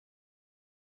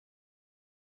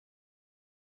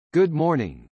Good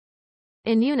morning.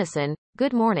 In unison,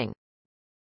 good morning.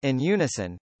 In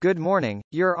unison, good morning,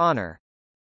 Your Honor.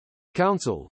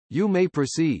 Counsel, you may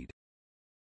proceed.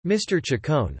 Mr.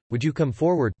 Chacon, would you come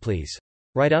forward, please?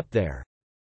 Right up there.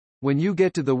 When you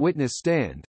get to the witness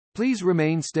stand, please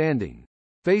remain standing.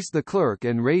 Face the clerk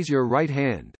and raise your right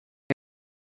hand.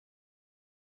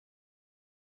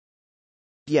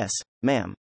 Yes,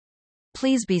 ma'am.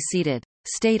 Please be seated.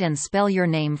 State and spell your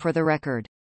name for the record.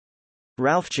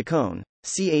 Ralph Chacon,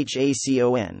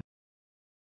 Chacon.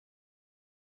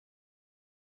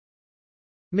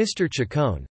 Mr.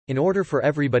 Chacon, in order for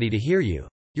everybody to hear you,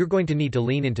 you're going to need to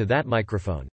lean into that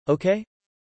microphone, okay?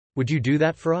 Would you do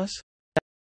that for us?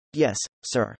 Yes,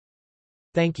 sir.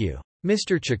 Thank you.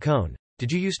 Mr. Chacon,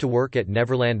 did you used to work at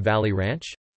Neverland Valley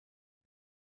Ranch?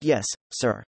 Yes,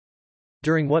 sir.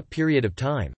 During what period of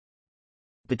time?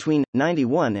 Between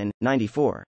 91 and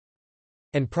 94.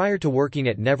 And prior to working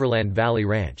at Neverland Valley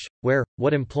Ranch,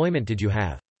 what employment did you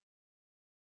have?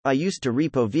 I used to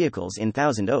repo vehicles in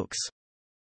Thousand Oaks.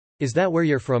 Is that where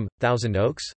you're from, Thousand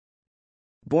Oaks?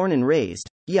 Born and raised,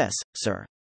 yes, sir.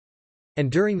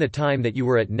 And during the time that you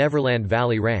were at Neverland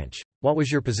Valley Ranch, what was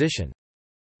your position?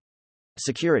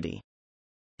 Security.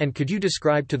 And could you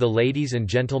describe to the ladies and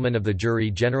gentlemen of the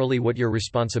jury generally what your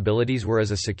responsibilities were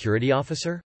as a security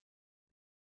officer?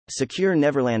 Secure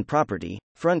Neverland property,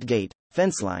 front gate,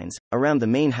 fence lines, around the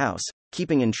main house,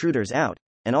 keeping intruders out,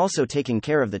 and also taking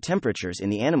care of the temperatures in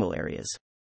the animal areas.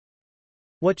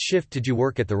 What shift did you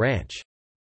work at the ranch?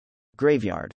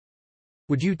 Graveyard.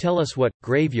 Would you tell us what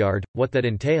that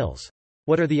entails?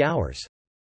 What are the hours?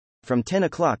 From 10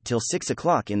 o'clock till 6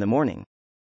 o'clock in the morning.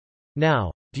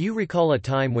 Now, do you recall a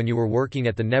time when you were working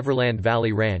at the Neverland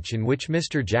Valley Ranch in which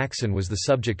Mr. Jackson was the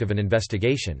subject of an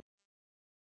investigation?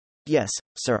 Yes,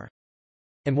 sir.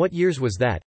 And what years was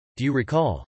that? Do you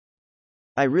recall?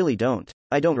 I really don't.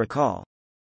 I don't recall.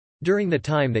 During the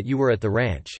time that you were at the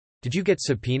ranch, did you get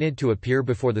subpoenaed to appear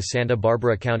before the Santa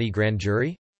Barbara County Grand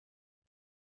Jury?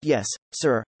 Yes,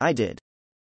 sir, I did.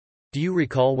 Do you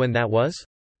recall when that was?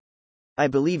 I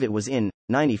believe it was in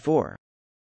 94.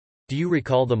 Do you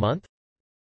recall the month?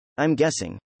 I'm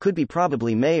guessing. Could be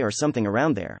probably May or something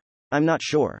around there. I'm not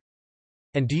sure.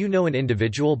 And do you know an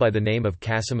individual by the name of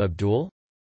Qasim Abdul?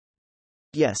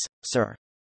 Yes, sir.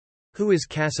 Who is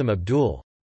Qasim Abdul?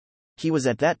 He was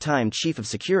at that time chief of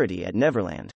security at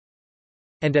Neverland.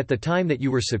 And at the time that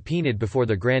you were subpoenaed before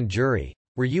the grand jury,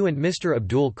 were you and Mr.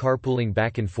 Abdul carpooling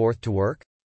back and forth to work?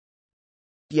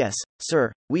 Yes,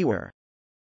 sir, we were.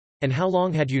 And how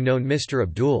long had you known Mr.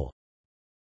 Abdul?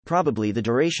 Probably the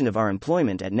duration of our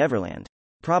employment at Neverland.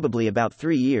 Probably about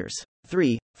 3 years.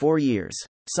 4 years.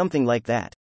 Something like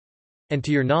that. And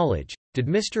to your knowledge, did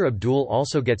Mr. Abdul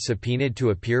also get subpoenaed to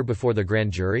appear before the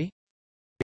grand jury?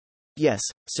 Yes,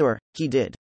 sir, he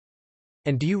did.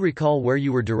 And do you recall where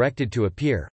you were directed to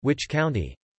appear, which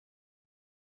county?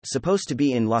 Supposed to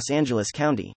be in Los Angeles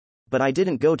County. But I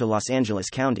didn't go to Los Angeles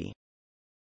County.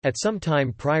 At some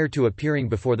time prior to appearing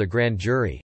before the grand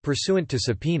jury, pursuant to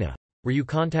subpoena, were you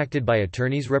contacted by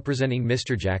attorneys representing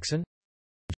Mr. Jackson?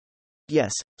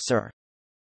 Yes, sir.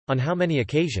 On how many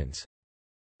occasions?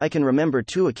 I can remember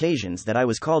 2 occasions that I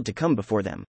was called to come before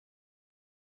them.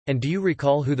 And do you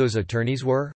recall who those attorneys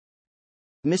were?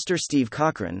 Mr. Steve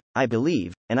Cochran, I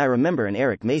believe, and I remember an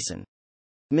Eric Mason.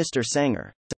 Mr.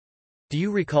 Sanger. Do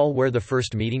you recall where the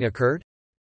first meeting occurred?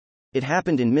 It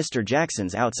happened in Mr.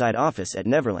 Jackson's outside office at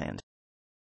Neverland.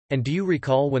 And do you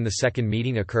recall when the second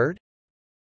meeting occurred?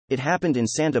 It happened in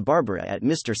Santa Barbara at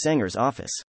Mr. Sanger's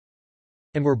office.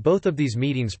 And were both of these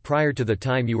meetings prior to the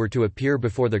time you were to appear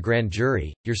before the grand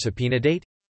jury, your subpoena date?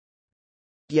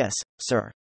 Yes,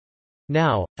 sir.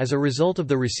 Now, as a result of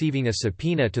the receiving a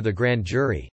subpoena to the grand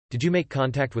jury, did you make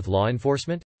contact with law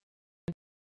enforcement?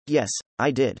 Yes,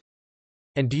 I did.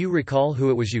 And do you recall who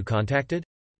it was you contacted?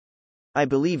 I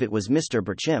believe it was Mr.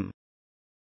 Burchim.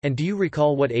 And do you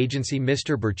recall what agency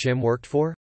Mr. Burchim worked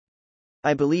for?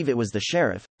 I believe it was the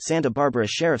sheriff, Santa Barbara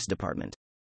Sheriff's Department.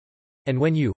 And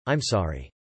when you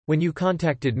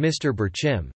contacted Mr.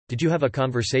 Burchim, did you have a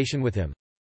conversation with him?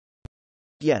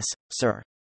 Yes, sir.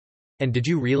 And did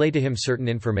you relay to him certain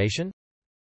information?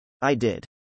 I did.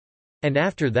 And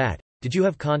after that, did you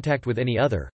have contact with any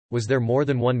other? Was there more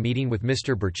than one meeting with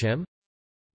Mr. Burchim?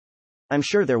 I'm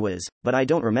sure there was, but I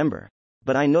don't remember.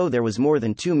 But I know there was more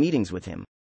than 2 meetings with him.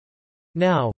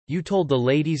 Now, you told the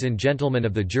ladies and gentlemen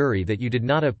of the jury that you did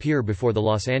not appear before the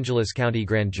Los Angeles County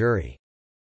Grand Jury.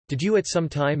 Did you at some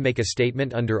time make a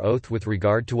statement under oath with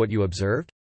regard to what you observed?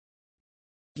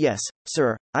 Yes,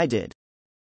 sir, I did.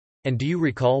 And do you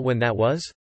recall when that was?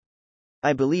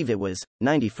 I believe it was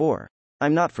 94.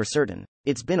 I'm not for certain.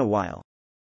 It's been a while.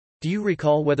 Do you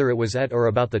recall whether it was at or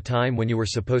about the time when you were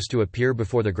supposed to appear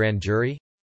before the grand jury?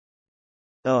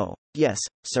 Oh, yes,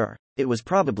 sir. It was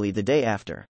probably the day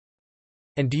after.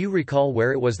 And do you recall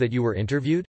where it was that you were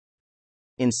interviewed?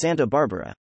 In Santa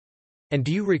Barbara. And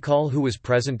do you recall who was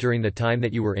present during the time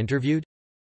that you were interviewed?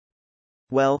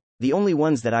 Well, the only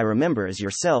ones that I remember is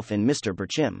yourself and Mr.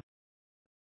 Burcham.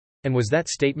 And was that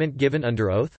statement given under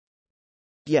oath?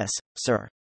 Yes, sir.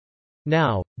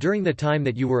 Now, during the time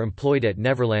that you were employed at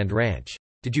Neverland Ranch,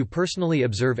 did you personally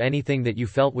observe anything that you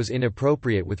felt was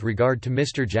inappropriate with regard to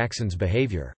Mr. Jackson's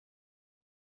behavior?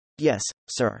 Yes,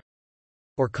 sir.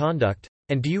 Or conduct?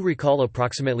 And do you recall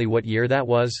approximately what year that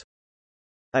was?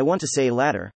 I want to say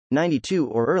latter, 92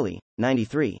 or early,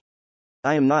 93.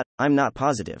 I'm not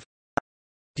positive.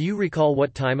 Do you recall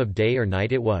what time of day or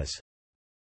night it was?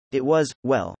 It was,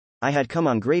 well, I had come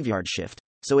on graveyard shift,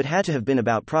 so it had to have been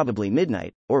about probably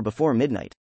midnight, or before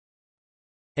midnight.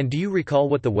 And do you recall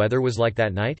what the weather was like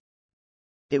that night?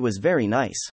 It was very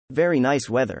nice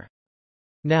weather.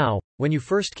 Now, when you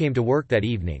first came to work that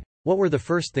evening, what were the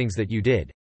first things that you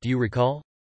did? Do you recall?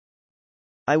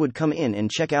 I would come in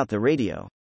and check out the radio.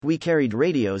 We carried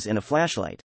radios and a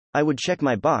flashlight. I would check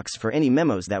my box for any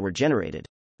memos that were generated.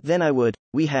 Then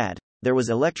there was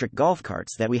electric golf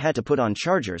carts that we had to put on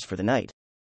chargers for the night.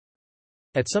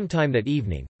 At some time that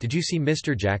evening, did you see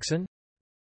Mr. Jackson?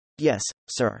 Yes,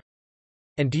 sir.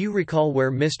 And do you recall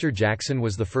where Mr. Jackson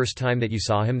was the first time that you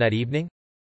saw him that evening?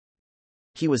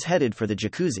 He was headed for the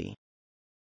jacuzzi.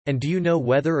 And do you know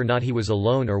whether or not he was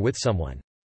alone or with someone?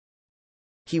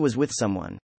 He was with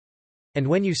someone. And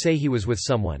when you say he was with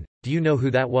someone, do you know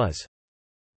who that was?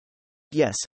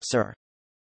 Yes, sir.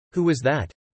 Who was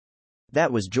that?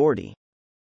 That was Geordie.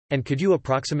 And could you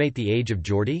approximate the age of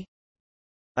Geordie?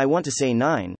 I want to say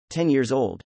 9, 10 years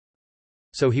old.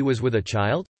 So he was with a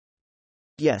child?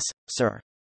 Yes, sir.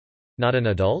 Not an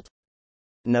adult?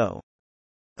 No.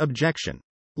 Objection.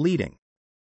 Leading.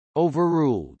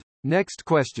 Overruled. Next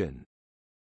question.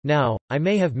 Now, I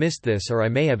may have missed this or I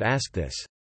may have asked this.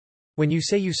 When you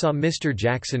say you saw Mr.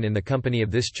 Jackson in the company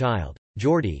of this child,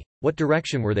 Geordie, what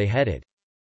direction were they headed?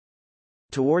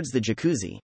 Towards the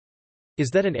jacuzzi. Is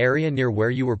that an area near where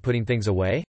you were putting things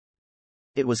away?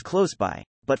 It was close by,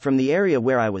 but from the area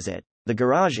where I was at, the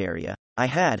garage area, I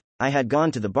had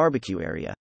gone to the barbecue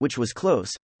area, which was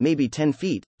close, maybe 10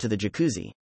 feet, to the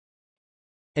jacuzzi.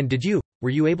 And were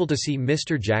you able to see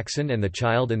Mr. Jackson and the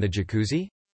child in the jacuzzi?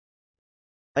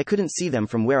 I couldn't see them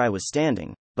from where I was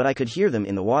standing, but I could hear them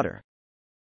in the water.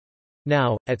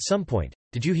 Now, at some point,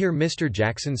 did you hear Mr.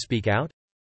 Jackson speak out?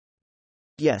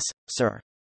 Yes, sir.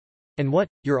 And what,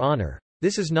 Your Honor,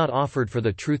 this is not offered for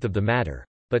the truth of the matter,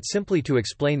 but simply to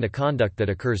explain the conduct that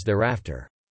occurs thereafter.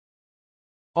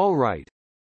 All right.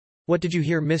 What did you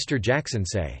hear Mr. Jackson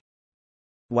say?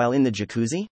 While in the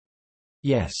jacuzzi?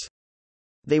 Yes.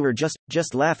 They were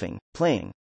just laughing,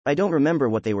 playing. I don't remember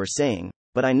what they were saying,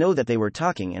 but I know that they were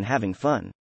talking and having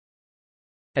fun.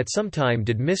 At some time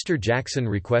did Mr. Jackson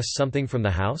request something from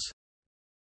the house?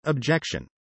 Objection.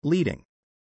 Leading.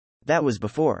 That was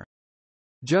before.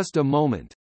 Just a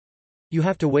moment. You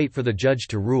have to wait for the judge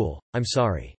to rule. I'm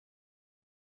sorry.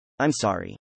 I'm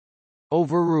sorry.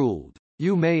 Overruled.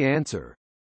 You may answer.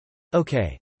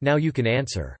 Okay, now you can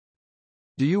answer.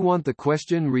 Do you want the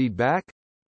question read back?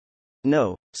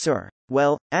 No, sir.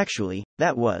 Well, actually,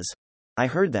 that was. I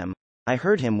heard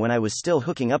him when I was still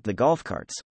hooking up the golf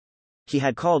carts. He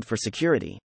had called for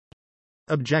security.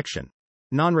 Objection.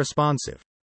 Non-responsive.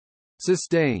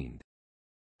 Sustained.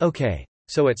 Okay,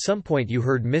 so at some point you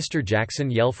heard Mr.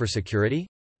 Jackson yell for security?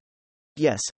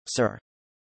 Yes, sir.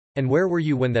 And where were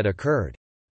you when that occurred?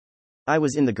 I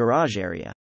was in the garage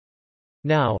area.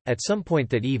 Now, at some point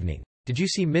that evening, did you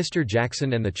see Mr.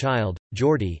 Jackson and the child,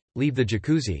 Geordie, leave the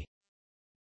jacuzzi?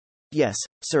 Yes,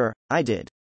 sir, I did.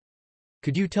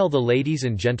 Could you tell the ladies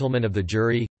and gentlemen of the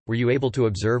jury, were you able to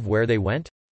observe where they went?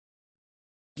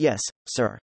 Yes,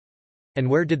 sir. And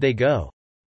where did they go?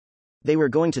 They were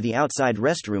going to the outside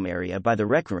restroom area by the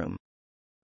rec room.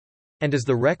 And is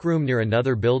the rec room near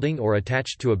another building or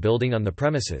attached to a building on the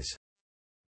premises?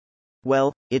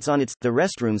 Well, the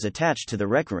restroom's attached to the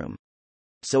rec room.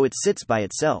 So it sits by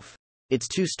itself. It's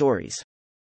 2 stories.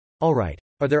 All right.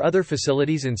 Are there other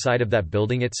facilities inside of that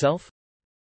building itself?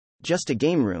 Just a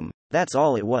game room, that's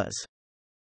all it was.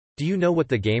 Do you know what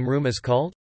the game room is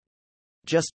called?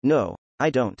 No,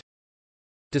 I don't.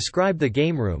 Describe the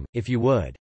game room, if you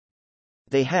would.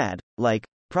 They had,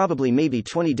 probably maybe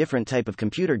 20 different type of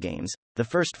computer games, the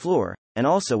first floor, and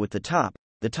also with the top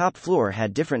floor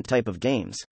had different type of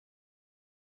games.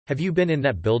 Have you been in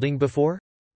that building before?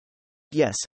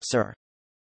 Yes, sir.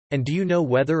 And do you know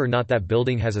whether or not that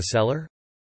building has a cellar?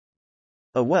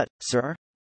 A what, sir?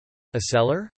 A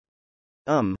cellar?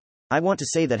 I want to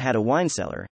say that had a wine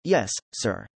cellar. Yes,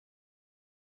 sir.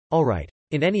 All right.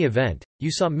 In any event, you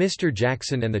saw Mr.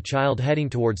 Jackson and the child heading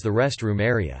towards the restroom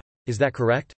area. Is that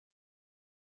correct?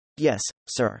 Yes,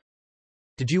 sir.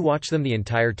 Did you watch them the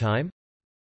entire time?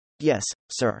 Yes,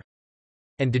 sir.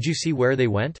 And did you see where they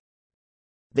went?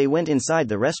 They went inside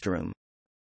the restroom.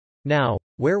 Now,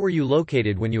 where were you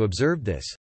located when you observed this?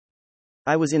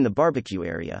 I was in the barbecue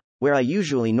area, where I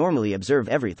normally observe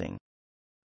everything.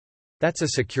 That's a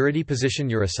security position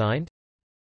you're assigned?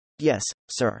 Yes,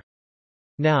 sir.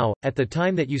 Now, at the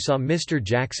time that you saw Mr.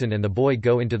 Jackson and the boy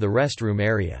go into the restroom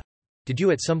area, did you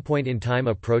at some point in time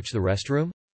approach the restroom?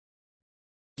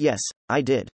 Yes, I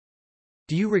did.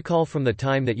 Do you recall from the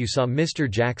time that you saw Mr.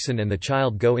 Jackson and the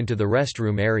child go into the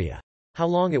restroom area, how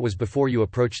long it was before you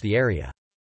approached the area?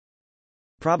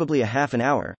 Probably a half an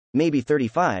hour, maybe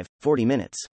 35, 40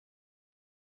 minutes.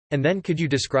 And then could you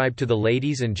describe to the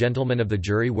ladies and gentlemen of the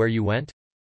jury where you went?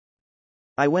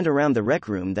 I went around the rec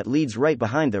room that leads right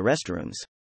behind the restrooms.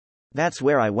 That's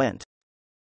where I went.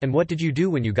 And what did you do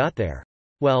when you got there?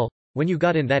 Well, when you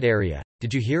got in that area,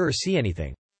 did you hear or see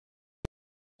anything?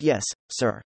 Yes,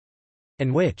 sir.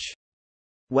 And which?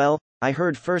 Well, I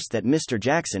heard first that Mr.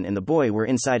 Jackson and the boy were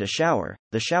inside a shower,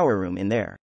 the shower room in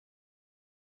there.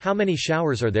 How many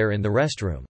showers are there in the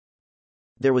restroom?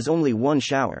 There was only one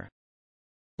shower.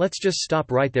 Let's just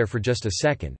stop right there for just a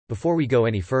second, before we go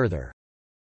any further.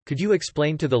 Could you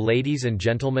explain to the ladies and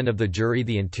gentlemen of the jury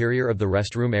the interior of the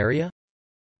restroom area?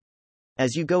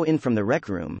 As you go in from the rec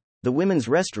room, the women's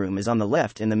restroom is on the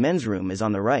left and the men's room is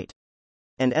on the right.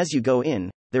 And as you go in,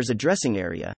 there's a dressing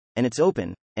area, and it's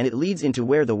open, and it leads into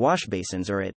where the wash basins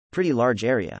are at, pretty large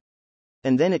area.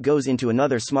 And then it goes into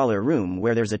another smaller room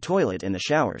where there's a toilet and the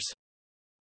showers.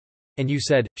 And you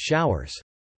said, showers.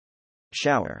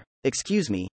 Shower. Excuse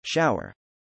me, shower.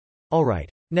 All right.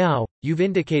 Now, you've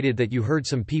indicated that you heard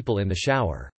some people in the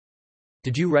shower.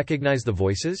 Did you recognize the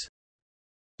voices?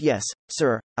 Yes,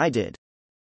 sir, I did.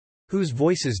 Whose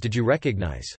voices did you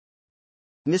recognize?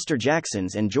 Mr.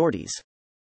 Jackson's and Jordy's.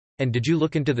 And did you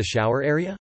look into the shower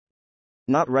area?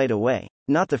 Not right away.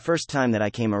 Not the first time that I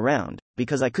came around,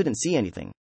 because I couldn't see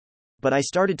anything. But I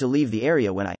started to leave the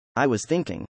area when I was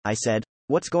thinking, I said,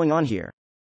 what's going on here?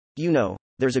 You know,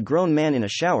 there's a grown man in a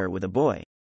shower with a boy.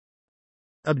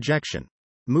 Objection.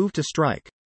 Move to strike.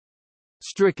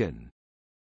 Stricken.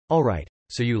 All right.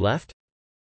 So you left?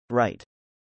 Right.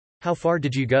 How far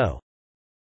did you go?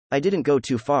 I didn't go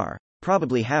too far,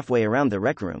 probably halfway around the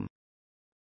rec room.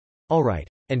 All right.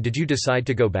 And did you decide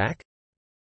to go back?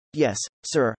 Yes,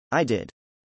 sir, I did.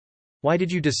 Why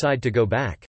did you decide to go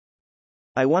back?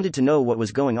 I wanted to know what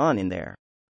was going on in there.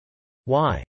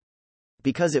 Why?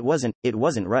 Because it wasn't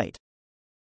right.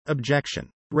 Objection.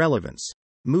 Relevance.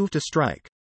 Move to strike.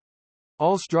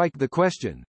 All strike the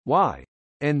question, why?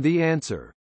 And the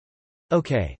answer.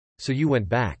 Okay, so you went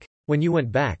back. When you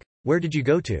went back, where did you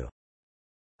go to?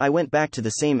 I went back to the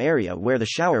same area where the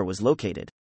shower was located.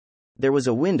 There was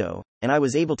a window, and I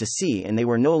was able to see, and they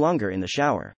were no longer in the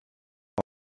shower.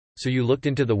 So you looked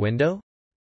into the window?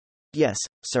 Yes,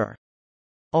 sir.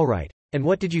 All right. And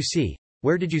what did you see?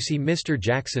 Where did you see Mr.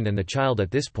 Jackson and the child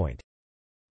at this point?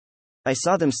 I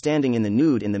saw them standing in the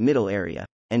nude in the middle area,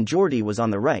 and Jordy was on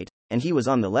the right, and he was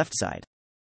on the left side.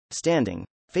 Standing,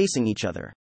 facing each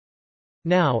other.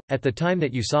 Now, at the time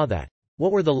that you saw that,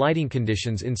 what were the lighting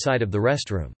conditions inside of the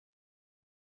restroom?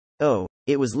 Oh,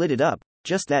 it was lit up,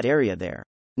 just that area there.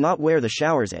 Not where the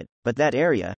shower's at, but that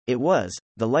area, the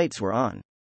lights were on.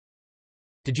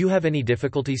 Did you have any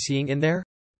difficulty seeing in there?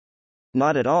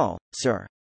 Not at all, sir.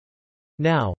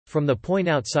 Now, from the point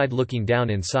outside looking down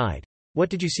inside, what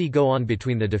did you see go on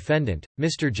between the defendant,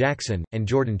 Mr. Jackson, and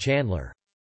Jordan Chandler?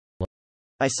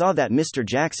 I saw that Mr.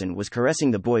 Jackson was caressing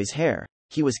the boy's hair,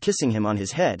 he was kissing him on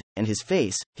his head, and his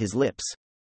face, his lips.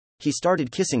 He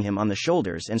started kissing him on the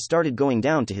shoulders and started going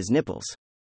down to his nipples.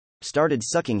 Started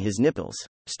sucking his nipples.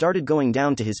 Started going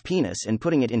down to his penis and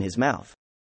putting it in his mouth.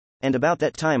 And about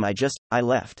that time I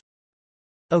left.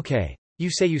 Okay. You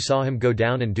say you saw him go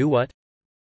down and do what?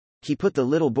 He put the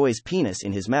little boy's penis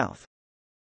in his mouth.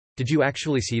 Did you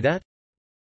actually see that?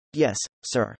 Yes,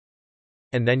 sir.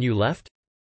 And then you left?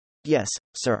 Yes,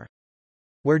 sir.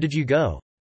 Where did you go?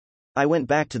 I went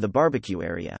back to the barbecue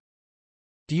area.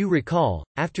 Do you recall,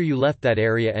 after you left that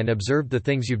area and observed the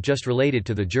things you've just related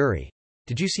to the jury,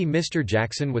 did you see Mr.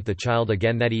 Jackson with the child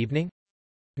again that evening?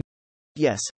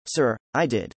 Yes, sir, I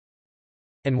did.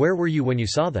 And where were you when you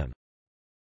saw them?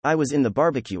 I was in the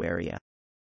barbecue area.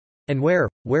 And where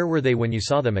were they when you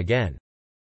saw them again?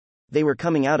 They were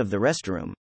coming out of the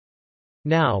restroom.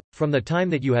 Now, from the time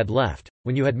that you had left,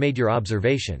 when you had made your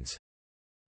observations.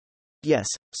 Yes,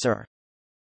 sir.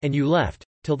 And you left,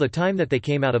 till the time that they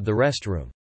came out of the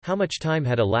restroom. How much time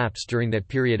had elapsed during that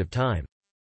period of time?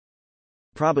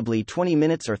 Probably 20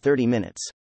 minutes or 30 minutes.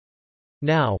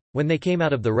 Now, when they came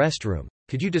out of the restroom,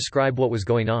 could you describe what was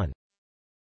going on?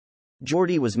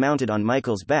 Geordie was mounted on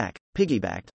Michael's back,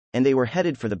 piggybacked, and they were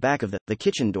headed for the back of the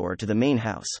kitchen door to the main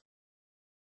house.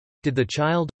 Did the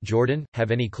child, Jordan,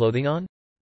 have any clothing on?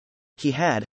 He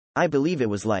had, I believe it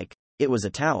was a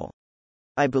towel.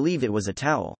 I believe it was a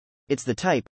towel. It's the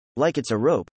type, like it's a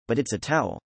rope, but it's a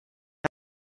towel.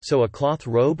 So a cloth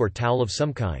robe or towel of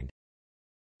some kind?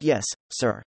 Yes,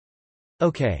 sir.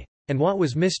 Okay. And what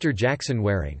was Mr. Jackson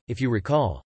wearing, if you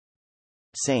recall?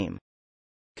 Same.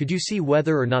 Could you see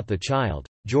whether or not the child,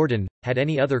 Jordan, had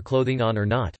any other clothing on or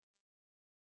not?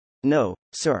 No,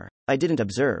 sir, I didn't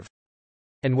observe.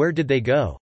 And where did they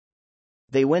go?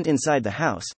 They went inside the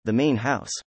house, the main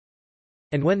house.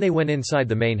 And when they went inside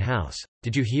the main house,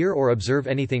 did you hear or observe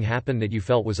anything happen that you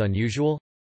felt was unusual?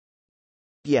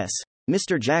 Yes,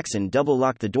 Mr. Jackson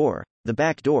double-locked the door, the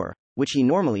back door, which he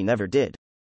normally never did.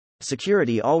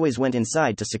 Security always went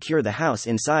inside to secure the house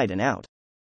inside and out.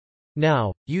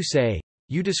 Now, you say,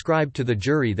 you described to the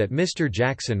jury that Mr.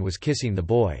 Jackson was kissing the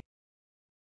boy.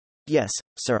 Yes,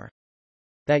 sir.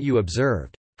 That you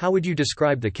observed. How would you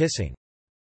describe the kissing?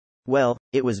 Well,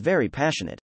 it was very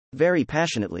passionate. Very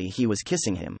passionately he was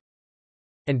kissing him.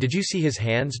 And did you see his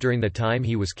hands during the time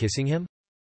he was kissing him?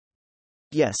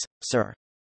 Yes, sir.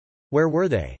 Where were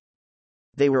they?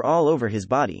 They were all over his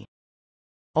body.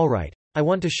 All right. I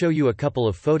want to show you a couple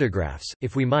of photographs,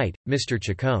 if we might, Mr.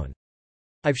 Chacon.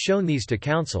 I've shown these to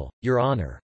counsel, Your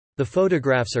Honor. The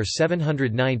photographs are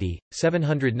 790,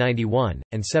 791,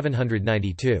 and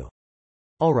 792.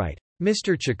 All right.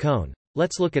 Mr. Chacon,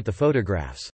 let's look at the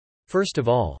photographs. First of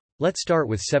all, let's start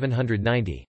with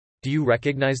 790. Do you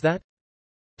recognize that?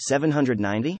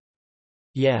 790?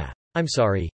 Yeah. I'm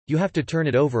sorry, you have to turn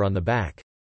it over on the back.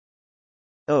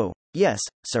 Oh, yes,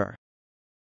 sir.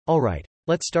 All right.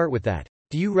 Let's start with that.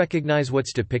 Do you recognize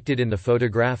what's depicted in the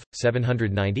photograph,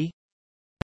 790?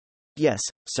 Yes,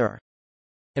 sir.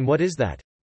 And what is that?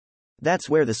 That's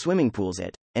where the swimming pool's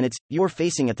at, and you're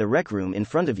facing at the rec room in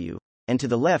front of you, and to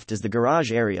the left is the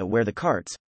garage area where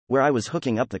I was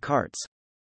hooking up the carts.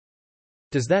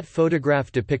 Does that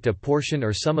photograph depict a portion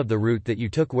or some of the route that you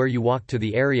took where you walked to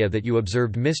the area that you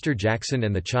observed Mr. Jackson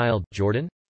and the child, Jordan?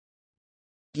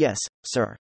 Yes,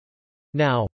 sir.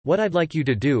 Now, what I'd like you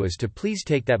to do is to please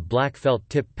take that black felt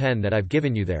tip pen that I've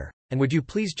given you there, and would you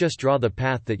please just draw the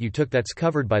path that you took that's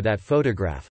covered by that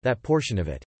photograph, that portion of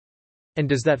it. And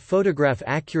does that photograph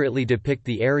accurately depict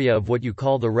the area of what you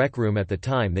call the rec room at the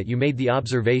time that you made the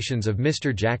observations of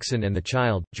Mr. Jackson and the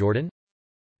child, Jordan?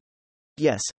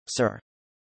 Yes, sir.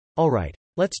 All right.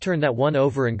 Let's turn that one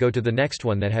over and go to the next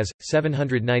one that has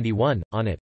 791 on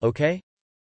it, okay?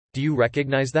 Do you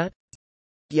recognize that?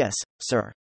 Yes,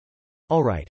 sir. All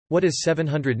right. What is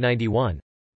 791?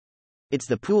 It's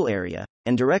the pool area,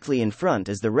 and directly in front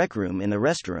is the rec room and the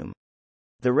restroom.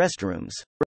 The restrooms.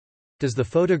 Does the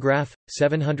photograph,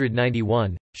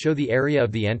 791, show the area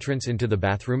of the entrance into the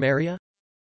bathroom area?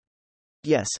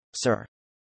 Yes, sir.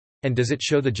 And does it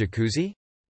show the jacuzzi?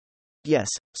 Yes,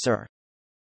 sir.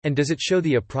 And does it show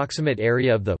the approximate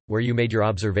area of where you made your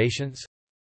observations?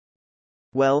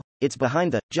 Well, it's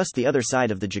behind just the other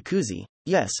side of the jacuzzi,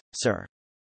 yes, sir.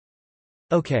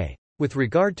 Okay. With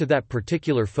regard to that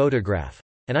particular photograph,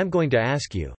 and I'm going to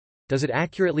ask you, does it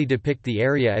accurately depict the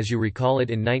area as you recall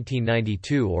it in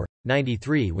 1992 or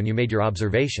 93 when you made your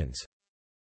observations?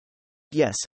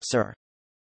 Yes, sir.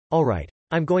 All right.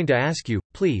 I'm going to ask you,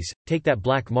 please, take that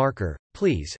black marker,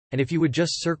 please, and if you would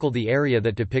just circle the area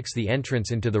that depicts the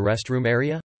entrance into the restroom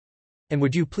area? And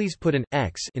would you please put an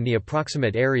X in the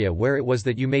approximate area where it was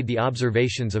that you made the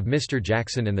observations of Mr.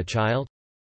 Jackson and the child?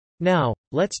 Now,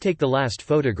 let's take the last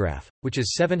photograph, which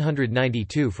is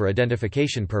 792 for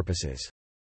identification purposes.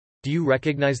 Do you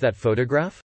recognize that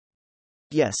photograph?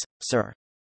 Yes, sir.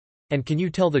 And can you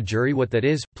tell the jury what that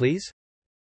is, please?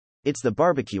 It's the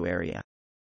barbecue area.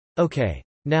 Okay.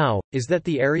 Now, is that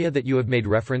the area that you have made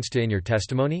reference to in your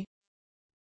testimony?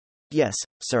 Yes,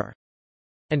 sir.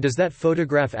 And does that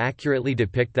photograph accurately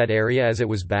depict that area as it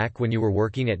was back when you were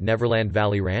working at Neverland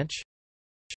Valley Ranch?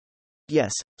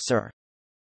 Yes, sir.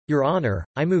 Your Honor,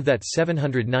 I move that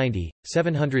 790,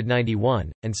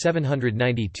 791, and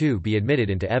 792 be admitted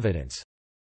into evidence.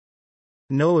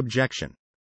 No objection.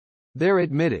 They're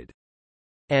admitted.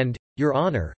 And, Your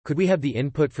Honor, could we have the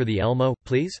input for the Elmo,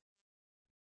 please?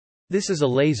 This is a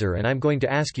laser and I'm going to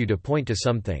ask you to point to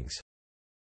some things.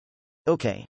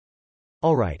 Okay.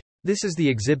 All right. This is the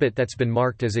exhibit that's been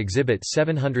marked as Exhibit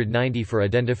 790 for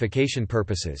identification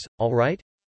purposes, all right?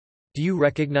 Do you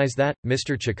recognize that,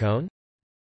 Mr. Chacon?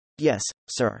 Yes,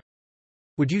 sir.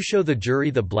 Would you show the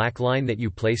jury the black line that you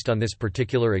placed on this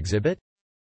particular exhibit?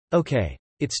 Okay.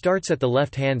 It starts at the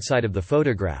left-hand side of the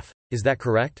photograph. Is that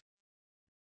correct?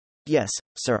 Yes,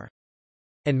 sir.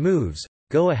 And moves.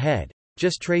 Go ahead.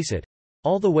 Just trace it.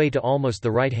 All the way to almost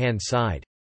the right-hand side.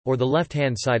 Or the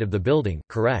left-hand side of the building,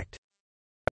 correct?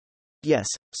 Yes,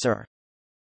 sir.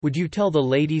 Would you tell the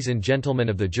ladies and gentlemen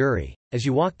of the jury, as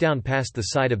you walk down past the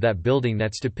side of that building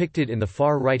that's depicted in the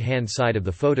far right-hand side of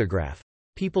the photograph,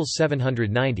 People's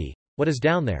 790, what is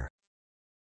down there?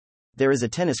 There is a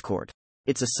tennis court.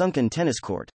 It's a sunken tennis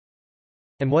court.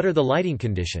 And what are the lighting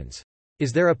conditions?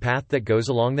 Is there a path that goes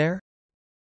along there?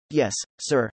 Yes,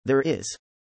 sir, there is.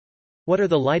 What are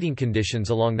the lighting conditions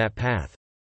along that path?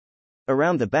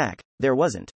 Around the back, there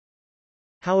wasn't.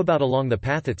 How about along the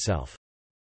path itself?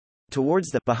 Towards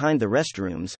the behind the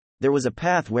restrooms, there was a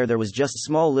path where there was just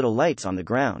small little lights on the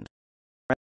ground.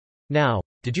 Now,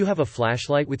 did you have a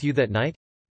flashlight with you that night?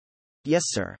 Yes,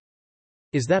 sir.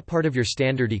 Is that part of your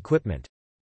standard equipment?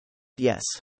 Yes.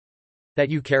 That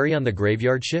you carry on the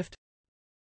graveyard shift?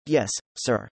 Yes,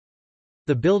 sir.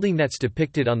 The building that's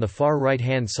depicted on the far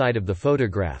right-hand side of the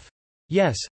photograph.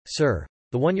 Yes, sir.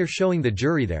 The one you're showing the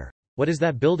jury there. What is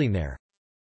that building there?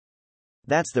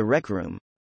 That's the rec room.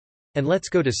 And let's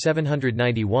go to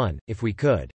 791, if we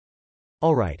could.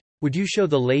 All right. Would you show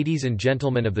the ladies and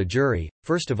gentlemen of the jury,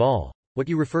 first of all, what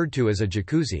you referred to as a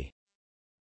jacuzzi?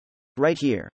 Right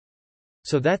here.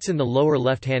 So that's in the lower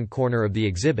left-hand corner of the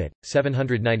exhibit,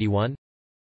 791?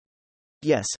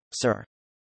 Yes, sir.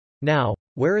 Now,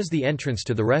 where is the entrance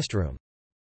to the restroom?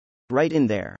 Right in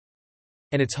there.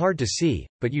 And it's hard to see,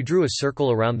 but you drew a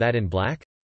circle around that in black?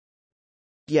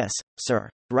 Yes, sir.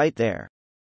 Right there.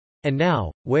 And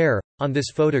now, where, on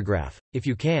this photograph, if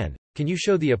you can you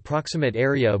show the approximate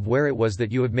area of where it was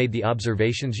that you have made the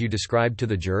observations you described to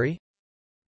the jury?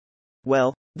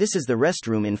 Well, this is the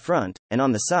restroom in front, and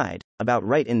on the side, about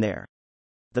right in there.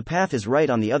 The path is right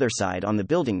on the other side on the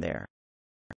building there.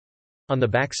 On the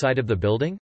back side of the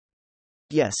building?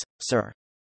 Yes, sir.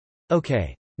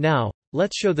 Okay. Now,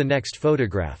 let's show the next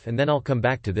photograph and then I'll come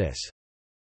back to this.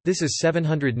 This is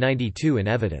 792 in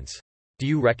evidence. Do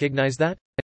you recognize that?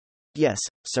 Yes,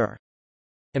 sir.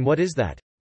 And what is that?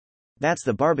 That's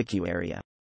the barbecue area.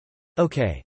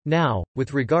 Okay. Now,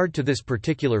 with regard to this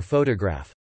particular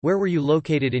photograph, where were you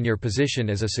located in your position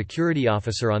as a security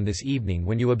officer on this evening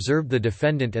when you observed the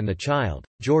defendant and the child,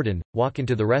 Jordan, walk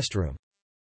into the restroom?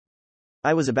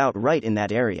 I was about right in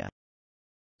that area.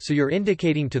 So you're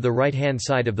indicating to the right-hand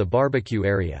side of the barbecue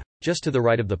area, just to the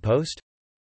right of the post?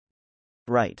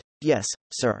 Right. Yes,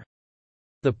 sir.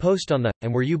 The post on the,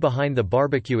 and were you behind the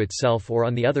barbecue itself or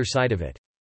on the other side of it?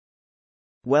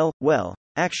 Well,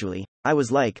 actually, I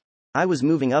was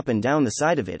moving up and down the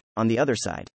side of it, on the other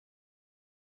side.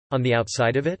 On the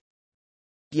outside of it?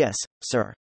 Yes,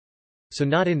 sir. So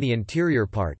not in the interior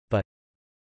part, but...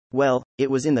 Well, it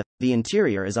was in the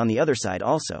interior is on the other side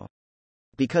also.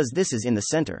 Because this is in the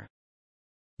center.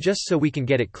 Just so we can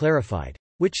get it clarified,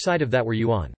 which side of that were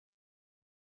you on?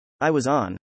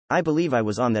 I believe I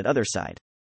was on that other side.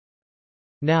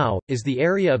 Now, is the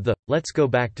area of the, let's go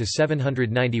back to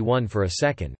 791 for a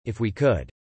second, if we could.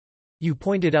 You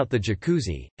pointed out the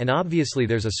jacuzzi, and obviously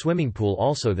there's a swimming pool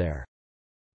also there.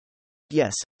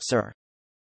 Yes, sir.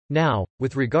 Now,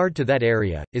 with regard to that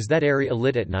area, is that area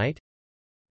lit at night?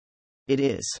 It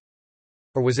is.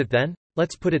 Or was it then?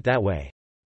 Let's put it that way.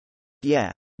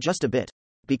 Yeah, just a bit.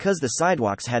 Because the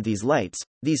sidewalks had these lights,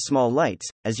 these small lights,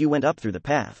 as you went up through the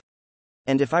path.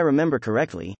 And if I remember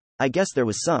correctly, I guess there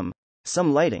was some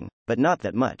lighting, but not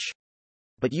that much.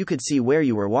 But you could see where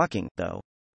you were walking, though.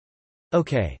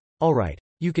 Okay, alright,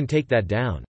 you can take that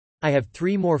down. I have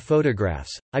 3 more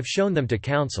photographs, I've shown them to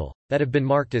counsel, that have been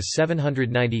marked as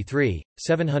 793,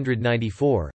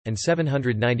 794, and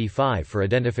 795 for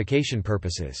identification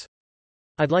purposes.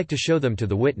 I'd like to show them to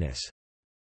the witness.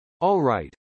 All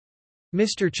right.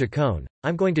 Mr. Chacon,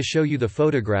 I'm going to show you the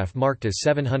photograph marked as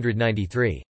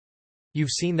 793. You've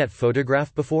seen that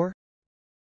photograph before?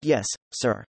 Yes,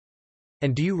 sir.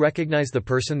 And do you recognize the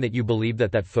person that you believe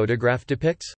that photograph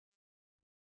depicts?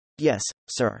 Yes,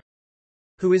 sir.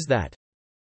 Who is that?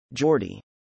 Jordy.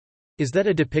 Is that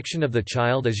a depiction of the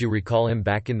child as you recall him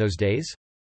back in those days?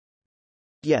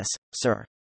 Yes, sir.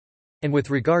 And with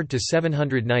regard to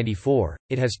 794,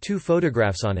 it has 2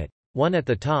 photographs on it, one at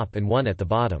the top and one at the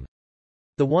bottom.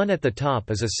 The one at the top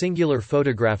is a singular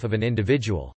photograph of an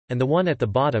individual, and the one at the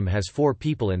bottom has 4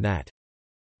 people in that.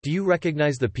 Do you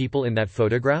recognize the people in that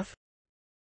photograph?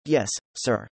 Yes,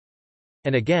 sir.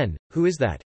 And again, who is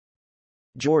that?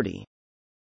 Jordy.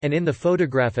 And in the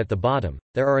photograph at the bottom,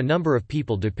 there are a number of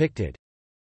people depicted.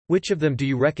 Which of them do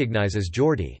you recognize as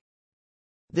Jordy?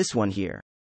 This one here.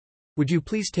 Would you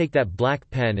please take that black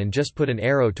pen and just put an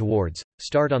arrow towards,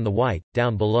 start on the white,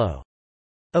 down below.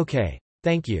 Okay.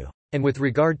 Thank you. And with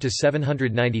regard to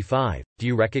 795, do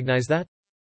you recognize that?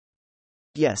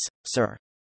 Yes, sir.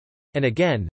 And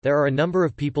again, there are a number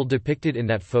of people depicted in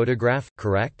that photograph,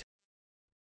 correct?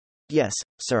 Yes,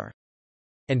 sir.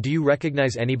 And do you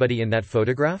recognize anybody in that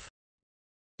photograph?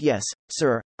 Yes,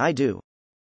 sir, I do.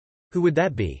 Who would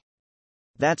that be?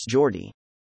 That's Jordy.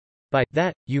 By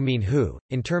that, you mean who,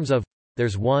 in terms of,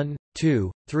 there's 1,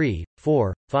 2, 3,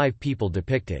 4, 5 people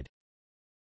depicted.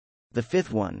 The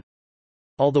fifth one.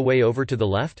 All the way over to the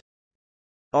left?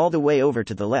 All the way over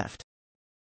to the left.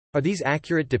 Are these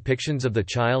accurate depictions of the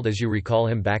child as you recall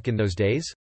him back in those days?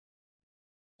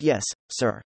 Yes,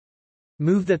 sir.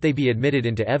 Move that they be admitted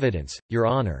into evidence, Your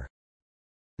Honor.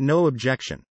 No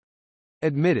objection.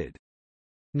 Admitted.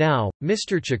 Now,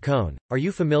 Mr. Chacon, are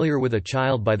you familiar with a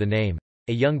child by the name,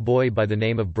 a young boy by the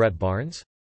name of Brett Barnes?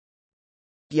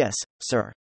 Yes,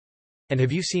 sir. And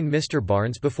have you seen Mr.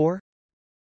 Barnes before?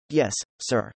 Yes,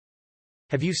 sir.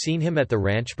 Have you seen him at the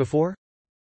ranch before?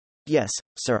 Yes,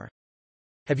 sir.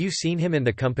 Have you seen him in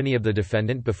the company of the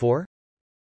defendant before?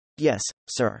 Yes,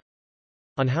 sir.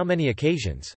 On how many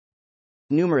occasions?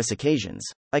 Numerous occasions.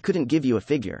 I couldn't give you a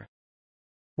figure.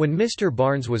 When Mr.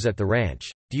 Barnes was at the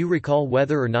ranch, do you recall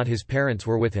whether or not his parents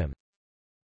were with him?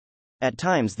 At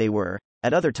times they were,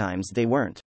 at other times they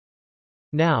weren't.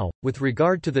 Now, with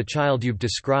regard to the child you've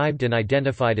described and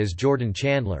identified as Jordan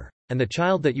Chandler, and the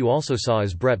child that you also saw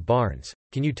as Brett Barnes,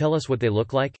 can you tell us what they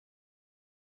look like?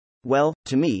 Well,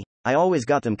 to me, I always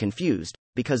got them confused,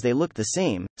 because they looked the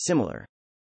same, similar.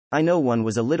 I know one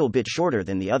was a little bit shorter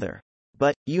than the other.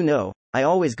 But, I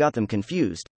always got them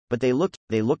confused, but they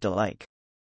looked alike.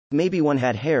 Maybe one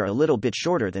had hair a little bit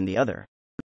shorter than the other.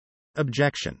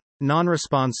 Objection.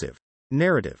 Non-responsive.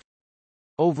 Narrative.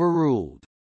 Overruled.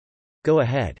 Go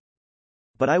ahead.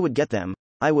 But I would get them.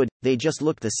 They just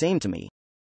looked the same to me.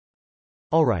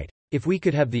 Alright, if we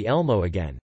could have the Elmo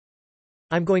again.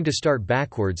 I'm going to start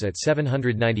backwards at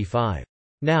 795.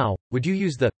 Now, would you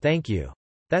use the, thank you.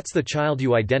 That's the child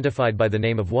you identified by the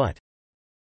name of what?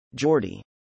 Jordy.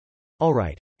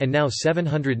 Alright, and now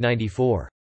 794.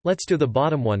 Let's do the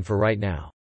bottom one for right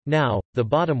now. Now, the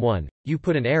bottom one, you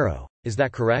put an arrow, is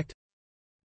that correct?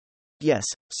 Yes,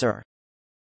 sir.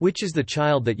 Which is the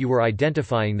child that you were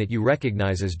identifying that you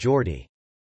recognize as Jordy?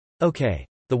 Okay,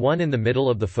 the one in the middle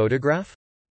of the photograph?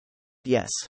 Yes.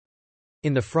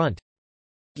 In the front?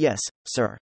 Yes,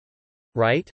 sir.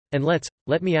 Right? And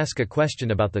let me ask a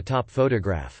question about the top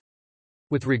photograph.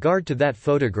 With regard to that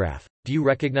photograph, do you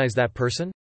recognize that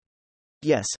person?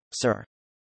 Yes, sir.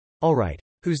 Alright,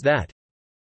 who's that?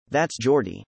 That's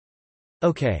Jordy.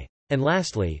 Okay, and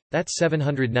lastly, that's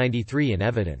 793 in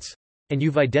evidence. And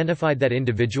you've identified that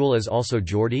individual as also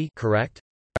Jordy, correct?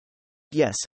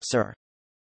 Yes, sir.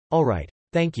 Alright,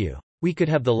 thank you. We could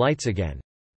have the lights again.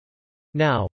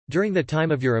 Now, during the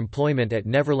time of your employment at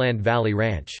Neverland Valley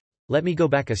Ranch, let me go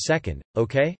back a second,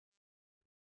 okay?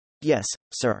 Yes,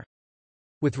 sir.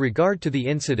 With regard to the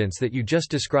incidents that you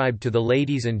just described to the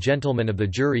ladies and gentlemen of the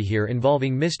jury here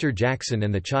involving Mr. Jackson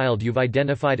and the child you've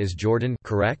identified as Jordan,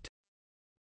 correct?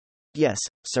 Yes,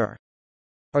 sir.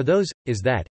 Is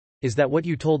that what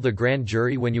you told the grand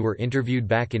jury when you were interviewed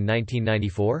back in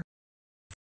 1994?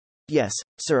 Yes,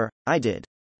 sir, I did.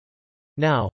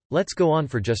 Now, let's go on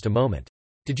for just a moment.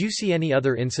 Did you see any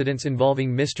other incidents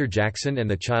involving Mr. Jackson and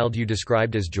the child you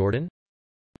described as Jordan?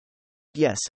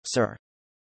 Yes, sir.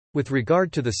 With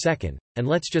regard to the second, and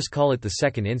let's just call it the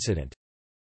second incident.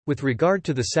 With regard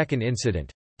to the second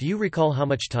incident, do you recall how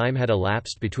much time had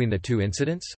elapsed between the two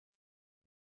incidents?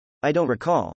 I don't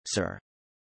recall, sir.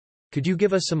 Could you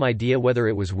give us some idea whether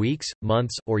it was weeks,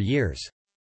 months, or years?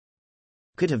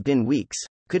 Could have been weeks.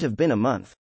 Could have been a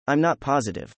month. I'm not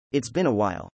positive. It's been a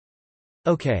while.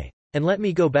 Okay. And let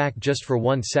me go back just for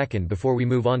 1 second before we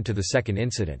move on to the second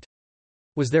incident.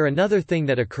 Was there another thing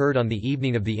that occurred on the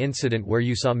evening of the incident where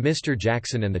you saw Mr.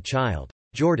 Jackson and the child,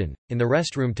 Jordan, in the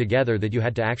restroom together that you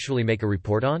had to actually make a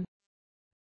report on?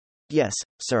 Yes,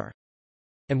 sir.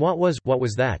 And what was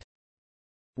that?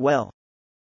 Well.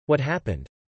 What happened?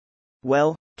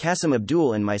 Well, Qasim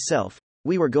Abdul and myself,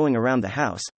 we were going around the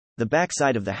house, the back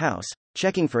side of the house,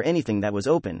 checking for anything that was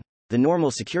open, the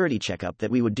normal security checkup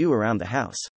that we would do around the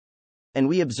house. And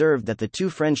we observed that the two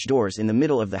French doors in the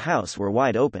middle of the house were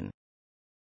wide open.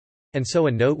 And so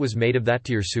a note was made of that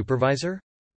to your supervisor?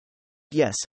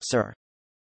 Yes, sir.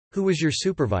 Who was your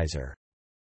supervisor?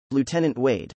 Lieutenant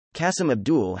Wade, Qasim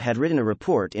Abdul had written a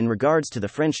report in regards to the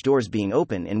French doors being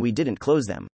open and we didn't close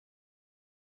them.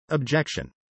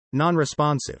 Objection.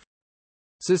 Non-responsive.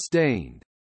 Sustained.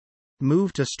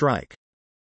 Move to strike.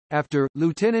 After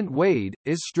Lieutenant Wade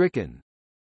is stricken.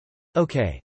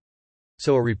 Okay.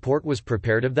 So a report was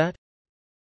prepared of that?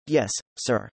 Yes,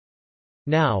 sir.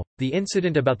 Now, the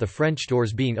incident about the French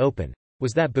doors being open,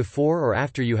 was that before or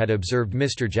after you had observed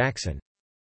Mr. Jackson?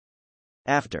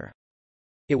 After.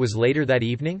 It was later that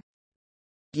evening?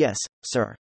 Yes,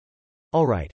 sir.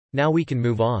 Alright, now we can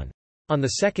move on. On the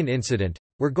second incident,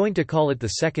 we're going to call it the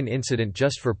second incident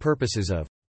just for purposes of,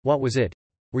 what was it?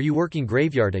 Were you working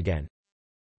graveyard again?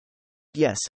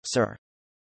 Yes, sir.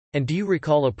 And do you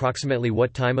recall approximately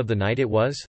what time of the night it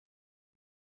was?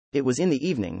 It was in the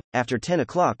evening, after 10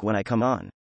 o'clock when I come on.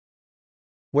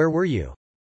 Where were you?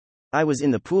 I was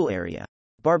in the pool area.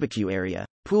 Barbecue area,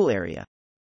 pool area.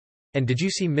 And did you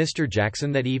see Mr.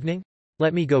 Jackson that evening?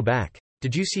 Let me go back.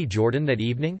 Did you see Jordan that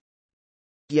evening?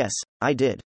 Yes, I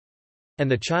did. And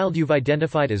the child you've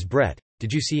identified as Brett,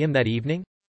 did you see him that evening?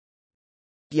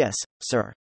 Yes,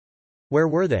 sir. Where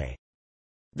were they?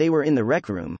 They were in the rec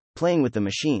room, playing with the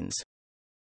machines.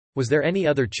 Was there any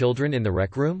other children in the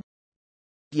rec room?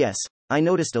 Yes, I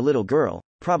noticed a little girl,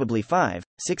 probably 5,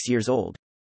 6 years old.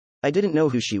 I didn't know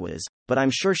who she was, but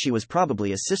I'm sure she was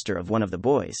probably a sister of one of the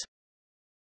boys.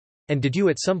 And did you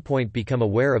at some point become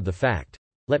aware of the fact?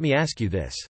 Let me ask you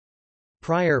this.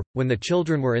 Prior, when the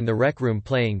children were in the rec room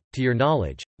playing, to your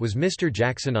knowledge, was Mr.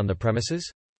 Jackson on the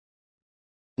premises?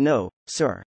 No,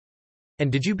 sir.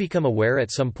 And did you become aware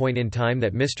at some point in time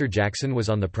that Mr. Jackson was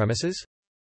on the premises?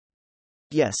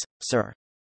 Yes, sir.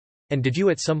 And did you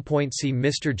at some point see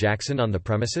Mr. Jackson on the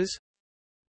premises?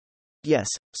 Yes,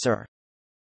 sir.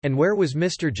 And where was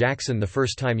Mr. Jackson the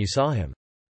first time you saw him?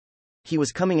 He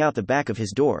was coming out the back of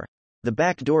his door. The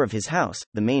back door of his house,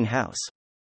 the main house.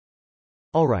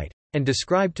 Alright. And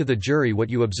describe to the jury what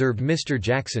you observed Mr.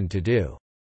 Jackson to do.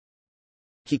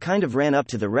 He kind of ran up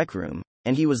to the rec room,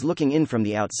 and he was looking in from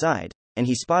the outside, and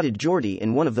he spotted Jordy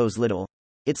in one of those little,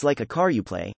 it's like a car you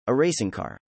play, a racing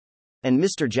car. And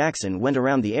Mr. Jackson went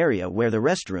around the area where the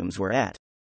restrooms were at.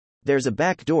 There's a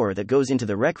back door that goes into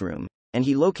the rec room, and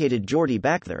he located Jordy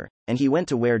back there, and he went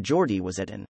to where Jordy was at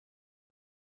and.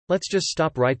 Let's just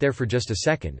stop right there for just a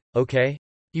second, okay?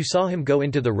 You saw him go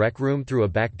into the rec room through a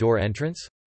back door entrance?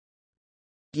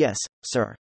 Yes,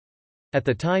 sir. At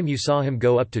the time you saw him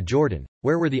go up to Jordan,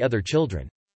 where were the other children?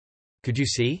 Could you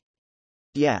see?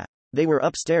 Yeah, they were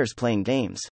upstairs playing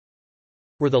games.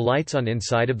 Were the lights on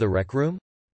inside of the rec room?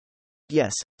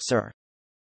 Yes, sir.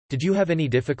 Did you have any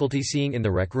difficulty seeing in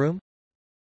the rec room?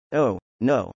 Oh,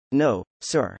 no,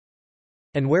 sir.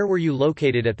 And where were you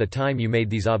located at the time you made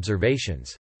these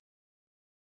observations?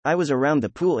 I was around the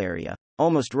pool area,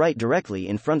 almost right directly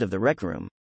in front of the rec room.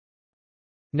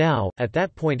 Now, at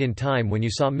that point in time when you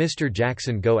saw Mr.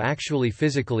 Jackson go actually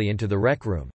physically into the rec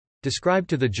room, describe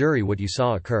to the jury what you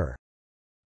saw occur.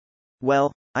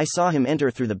 Well, I saw him enter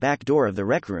through the back door of the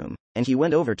rec room, and he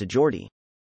went over to Jordy.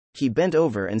 He bent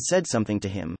over and said something to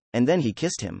him, and then he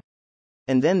kissed him.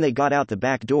 And then they got out the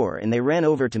back door and they ran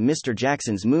over to Mr.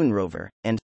 Jackson's Moon Rover,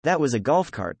 and that was a golf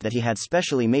cart that he had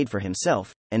specially made for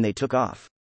himself, and they took off.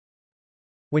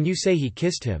 When you say he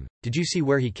kissed him, did you see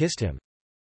where he kissed him?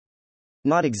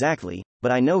 Not exactly,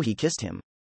 but I know he kissed him.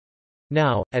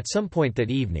 Now, at some point that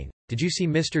evening, did you see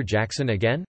Mr. Jackson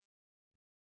again?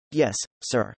 Yes,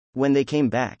 sir. When they came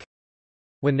back.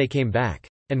 When they came back.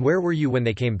 And where were you when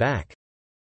they came back?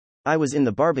 I was in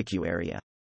the barbecue area.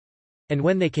 And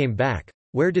when they came back,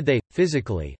 where did they,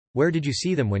 physically, where did you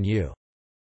see them when you?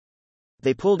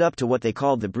 They pulled up to what they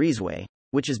called the breezeway,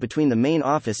 which is between the main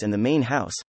office and the main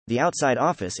house, the outside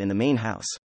office in the main house.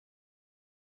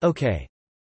 Okay.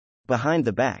 Behind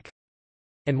the back.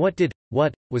 And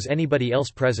was anybody else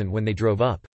present when they drove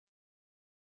up?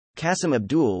 Qasim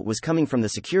Abdul was coming from the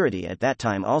security at that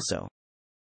time also.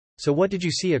 So what did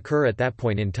you see occur at that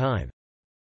point in time?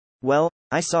 Well,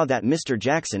 I saw that Mr.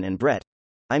 Jackson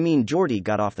and Jordy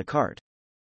got off the cart.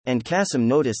 And Qasim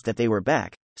noticed that they were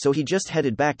back, so he just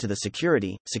headed back to the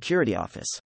security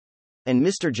office. And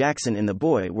Mr. Jackson and the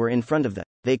boy were in front of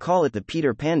they call it the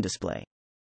Peter Pan display.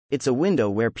 It's a window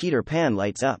where Peter Pan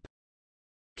lights up.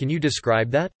 Can you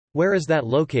describe that? Where is that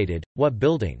located? What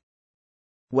building?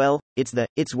 Well,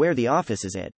 it's where the office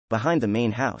is at, behind the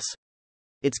main house.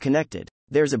 It's connected.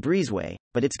 There's a breezeway,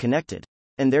 but it's connected.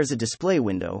 And there's a display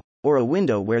window, or a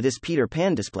window where this Peter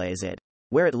Pan display is at,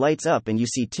 where it lights up and you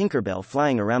see Tinkerbell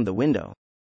flying around the window.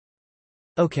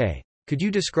 Okay. Could you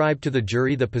describe to the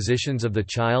jury the positions of the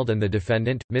child and the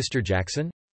defendant, Mr. Jackson?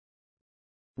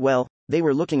 Well, they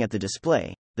were looking at the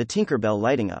display the Tinkerbell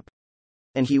lighting up.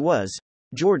 And he was.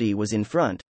 Geordie was in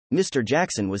front, Mr.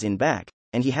 Jackson was in back,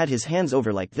 and he had his hands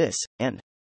over like this, and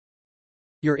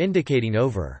You're indicating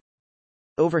over.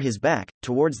 over his back,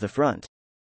 towards the front.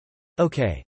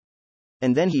 Okay.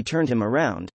 And then he turned him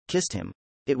around, kissed him.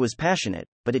 It was passionate,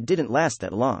 but it didn't last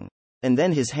that long. And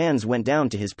then his hands went down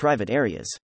to his private areas.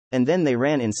 And then they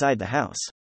ran inside the house.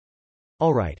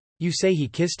 All right. You say he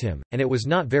kissed him, and it was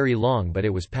not very long, but it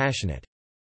was passionate.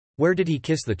 Where did he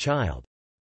kiss the child?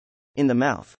 In the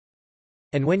mouth.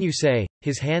 And when you say,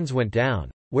 his hands went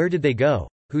down, where did they go?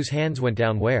 Whose hands went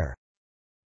down where?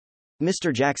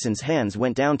 Mr. Jackson's hands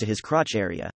went down to his crotch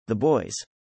area, the boy's.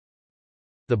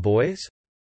 The boys?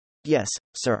 Yes,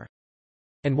 sir.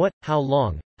 And how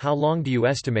long do you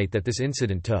estimate that this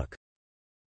incident took?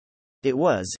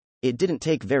 It didn't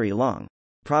take very long.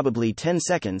 Probably 10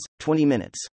 seconds, 20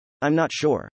 minutes. I'm not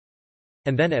sure.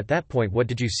 And then at that point, what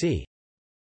did you see?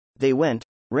 They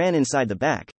ran inside the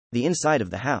back, the inside of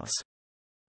the house.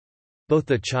 Both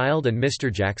the child and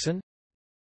Mr. Jackson?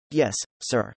 Yes,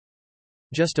 sir.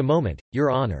 Just a moment,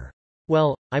 Your Honor.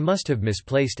 Well, I must have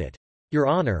misplaced it. Your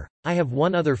Honor, I have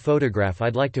one other photograph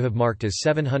I'd like to have marked as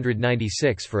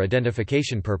 796 for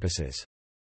identification purposes.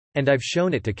 And I've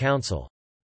shown it to counsel.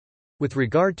 With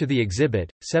regard to the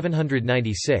exhibit,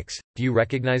 796, do you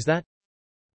recognize that?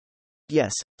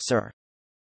 Yes, sir.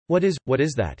 What is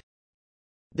that?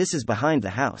 This is behind the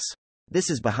house. This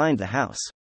is behind the house.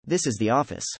 This is the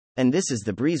office. And this is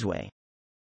the breezeway.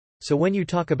 So when you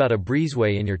talk about a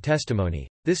breezeway in your testimony,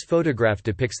 this photograph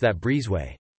depicts that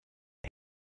breezeway.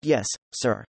 Yes,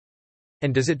 sir.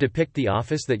 And does it depict the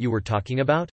office that you were talking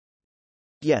about?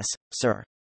 Yes, sir.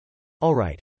 All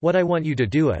right. What I want you to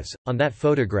do is, on that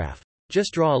photograph,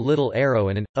 just draw a little arrow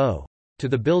and an O to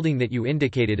the building that you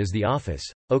indicated as the office,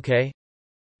 okay?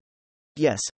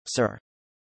 Yes, sir.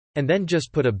 And then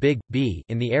just put a big B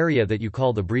in the area that you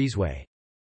call the breezeway.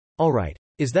 All right.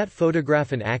 Is that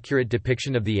photograph an accurate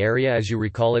depiction of the area as you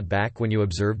recall it back when you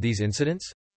observed these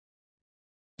incidents?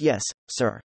 Yes,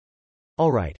 sir.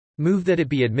 All right. Move that it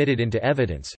be admitted into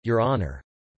evidence, Your Honor.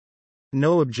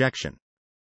 No objection.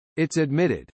 It's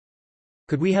admitted.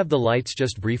 Could we have the lights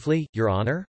just briefly, Your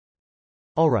Honor?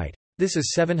 All right. This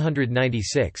is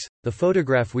 796, the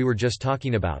photograph we were just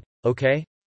talking about, okay?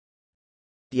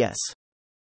 Yes.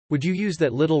 Would you use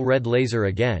that little red laser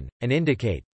again, and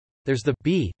indicate? There's the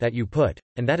B that you put,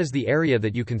 and that is the area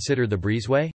that you consider the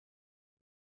breezeway?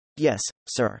 Yes,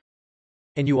 sir.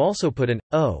 And you also put an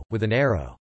O with an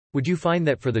arrow. Would you find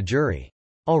that for the jury?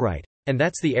 All right. And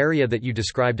that's the area that you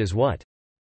described as what?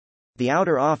 The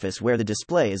outer office where the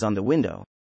display is on the window.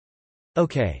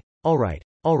 Okay. All right.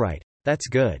 That's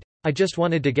good. I just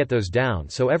wanted to get those down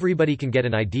so everybody can get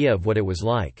an idea of what it was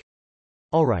like.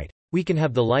 All right. We can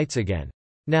have the lights again.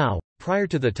 Now, prior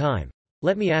to the time,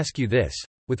 let me ask you this.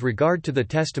 With regard to the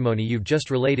testimony you've just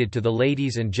related to the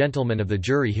ladies and gentlemen of the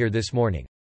jury here this morning,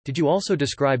 did you also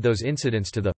describe those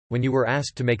incidents to when you were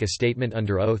asked to make a statement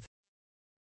under oath?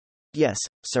 Yes,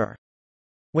 sir.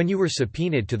 When you were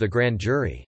subpoenaed to the grand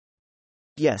jury?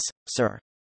 Yes, sir.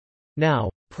 Now,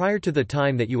 prior to the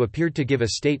time that you appeared to give a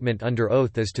statement under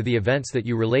oath as to the events that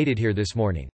you related here this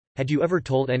morning, had you ever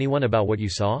told anyone about what you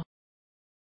saw?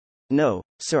 No,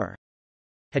 sir.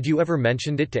 Had you ever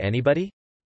mentioned it to anybody?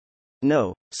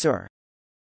 No, sir.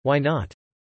 Why not?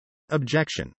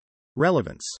 Objection.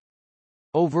 Relevance.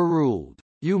 Overruled.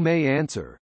 You may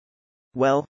answer.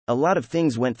 Well, a lot of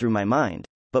things went through my mind,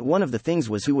 but one of the things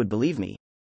was who would believe me.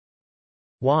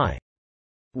 Why?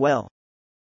 Well.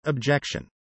 Objection.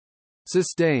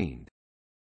 Sustained.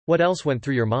 What else went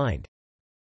through your mind?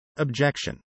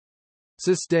 Objection.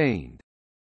 Sustained.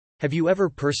 Have you ever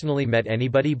personally met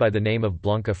anybody by the name of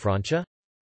Blanca Francia?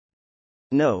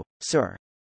 No, sir.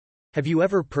 Have you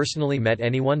ever personally met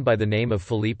anyone by the name of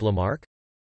Philippe Lamarck?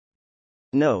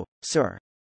 No, sir.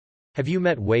 Have you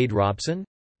met Wade Robson?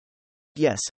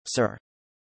 Yes, sir.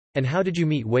 And how did you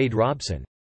meet Wade Robson?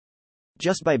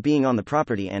 Just by being on the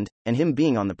property and him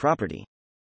being on the property.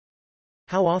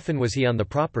 How often was he on the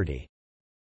property?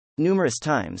 Numerous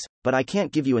times, but I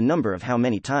can't give you a number of how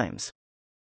many times.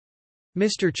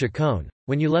 Mr. Chacon,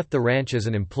 when you left the ranch as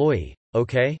an employee,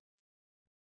 okay?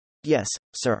 Yes,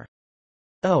 sir.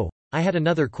 Oh, I had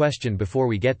another question before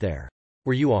we get there.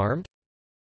 Were you armed?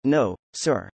 No,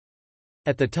 sir.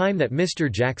 At the time that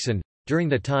Mr. Jackson, during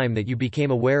the time that you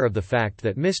became aware of the fact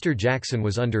that Mr. Jackson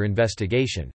was under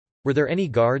investigation, were there any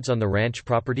guards on the ranch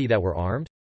property that were armed?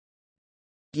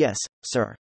 Yes,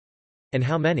 sir. And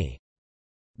how many?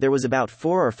 There was about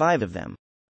 4 or 5 of them.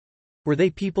 Were they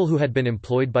people who had been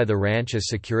employed by the ranch as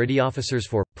security officers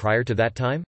prior to that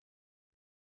time?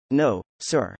 No,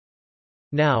 sir.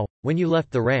 Now, When you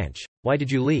left the ranch, why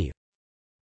did you leave?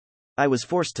 I was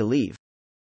forced to leave.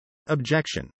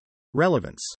 Objection.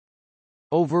 Relevance.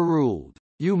 Overruled.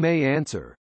 You may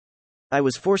answer. I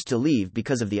was forced to leave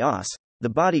because of the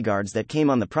bodyguards that came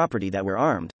on the property that were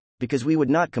armed, because we would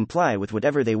not comply with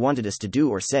whatever they wanted us to do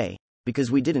or say,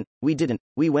 because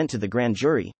we went to the grand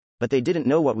jury, but they didn't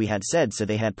know what we had said, so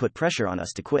they had put pressure on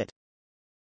us to quit.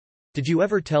 Did you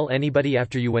ever tell anybody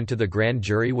after you went to the grand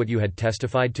jury what you had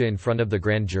testified to in front of the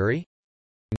grand jury?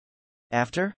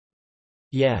 After?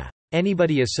 Yeah.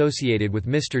 Anybody associated with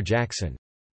Mr. Jackson?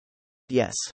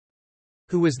 Yes.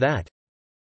 Who was that?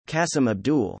 Qasim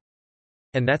Abdul.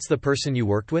 And that's the person you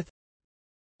worked with?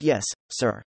 Yes,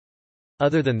 sir.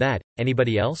 Other than that,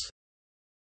 anybody else?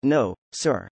 No,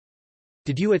 sir.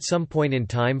 Did you at some point in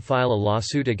time file a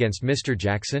lawsuit against Mr.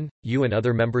 Jackson, you and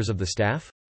other members of the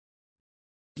staff?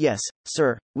 Yes,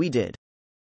 sir, we did.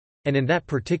 And in that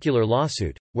particular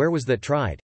lawsuit, where was that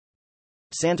tried?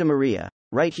 Santa Maria.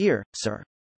 Right here, sir.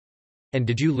 And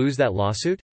did you lose that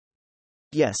lawsuit?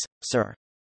 Yes, sir.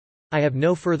 I have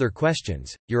no further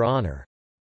questions, Your Honor.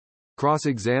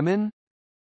 Cross-examine?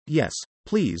 Yes,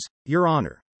 please, Your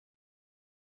Honor.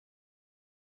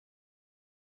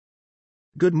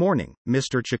 Good morning,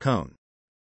 Mr. Chacon.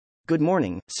 Good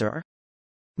morning, sir.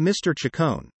 Mr.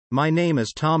 Chacon, my name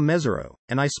is Tom Mesereau,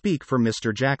 and I speak for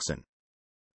Mr. Jackson.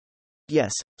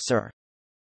 Yes, sir.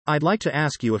 I'd like to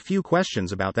ask you a few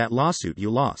questions about that lawsuit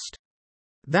you lost.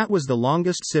 That was the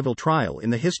longest civil trial in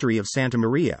the history of Santa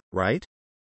Maria, right?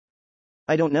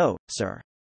 I don't know, sir.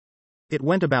 It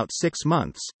went about 6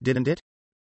 months, didn't it?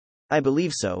 I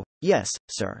believe so, yes,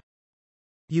 sir.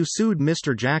 You sued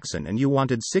Mr. Jackson and you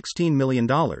wanted $16 million,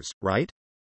 right?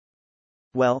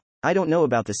 Well, I don't know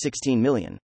about the 16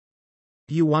 million.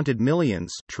 You wanted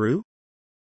millions, true?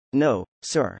 No,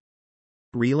 sir.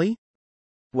 Really?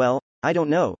 Well, I don't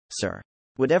know, sir.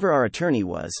 Whatever our attorney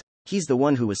was, he's the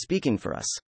one who was speaking for us.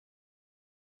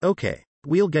 Okay,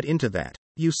 we'll get into that.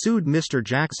 You sued Mr.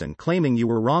 Jackson claiming you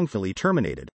were wrongfully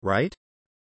terminated, right?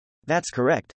 That's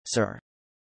correct, sir.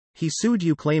 He sued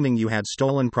you claiming you had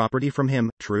stolen property from him,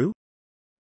 true?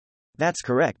 That's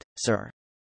correct, sir.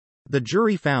 The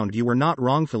jury found you were not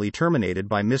wrongfully terminated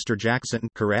by Mr. Jackson,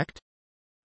 correct?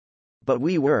 But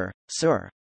we were, sir.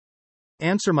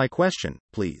 Answer my question,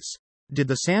 please. Did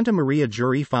the Santa Maria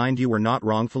jury find you were not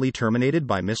wrongfully terminated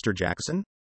by Mr. Jackson?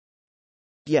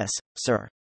 Yes, sir.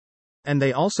 And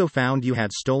they also found you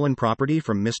had stolen property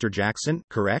from Mr. Jackson,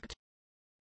 correct?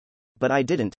 But I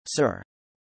didn't, sir.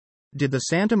 Did the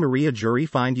Santa Maria jury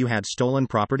find you had stolen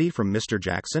property from Mr.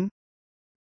 Jackson?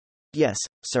 Yes,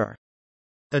 sir.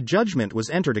 A judgment was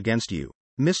entered against you,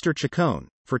 Mr. Chacon,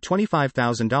 for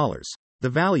 $25,000, the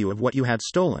value of what you had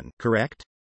stolen, correct?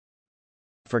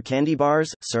 For candy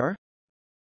bars, sir?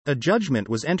 A judgment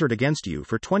was entered against you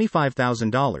for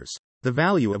 $25,000, the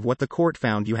value of what the court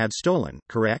found you had stolen,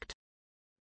 correct?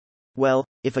 Well,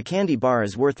 if a candy bar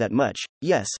is worth that much,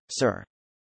 yes, sir.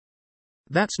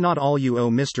 That's not all you owe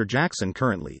Mr. Jackson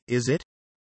currently, is it?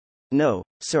 No,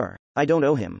 sir, I don't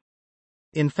owe him.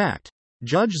 In fact,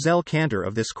 Judge Zell Cantor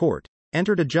of this court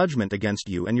entered a judgment against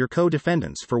you and your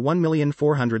co-defendants for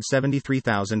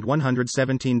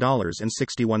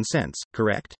 $1,473,117.61,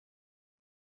 correct?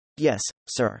 Yes,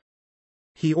 sir.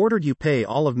 He ordered you pay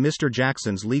all of Mr.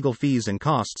 Jackson's legal fees and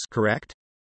costs, correct?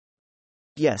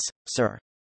 Yes, sir.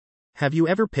 Have you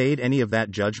ever paid any of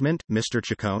that judgment, Mr.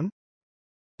 Chacon?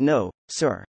 No,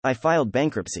 sir, I filed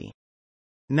bankruptcy.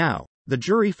 Now, the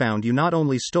jury found you not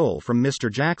only stole from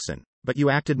Mr. Jackson, but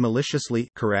you acted maliciously,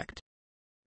 correct?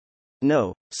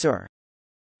 No, sir.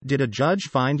 Did a judge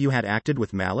find you had acted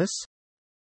with malice?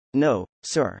 No,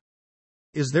 sir.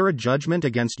 Is there a judgment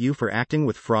against you for acting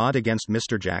with fraud against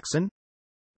Mr. Jackson?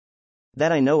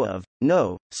 That I know of,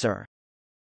 no, sir.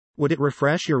 Would it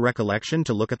refresh your recollection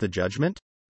to look at the judgment?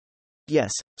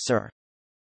 Yes, sir.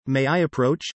 May I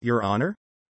approach, Your Honor?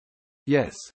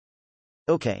 Yes.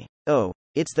 Okay. Oh,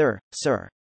 it's there, sir.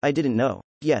 I didn't know.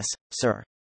 Yes, sir.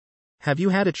 Have you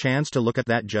had a chance to look at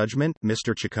that judgment,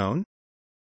 Mr. Chacon?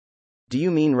 Do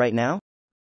you mean right now?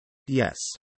 Yes.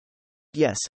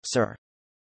 Yes, sir.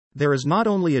 There is not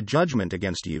only a judgment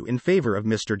against you in favor of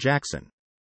Mr. Jackson.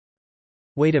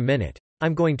 Wait a minute.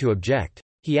 I'm going to object.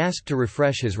 He asked to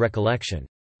refresh his recollection.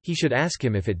 He should ask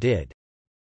him if it did.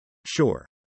 Sure.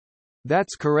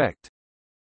 That's correct.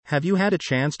 Have you had a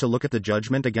chance to look at the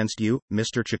judgment against you,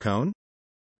 Mr. Chacon?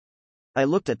 I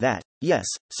looked at that, yes,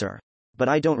 sir. But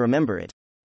I don't remember it.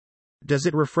 Does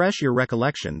it refresh your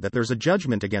recollection that there's a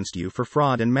judgment against you for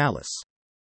fraud and malice?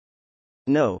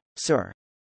 No, sir.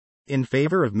 In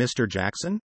favor of Mr.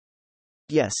 Jackson?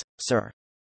 Yes, sir.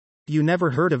 You never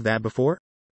heard of that before?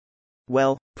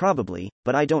 Well, probably,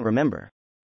 but I don't remember.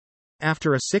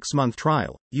 After a 6-month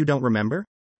trial, you don't remember?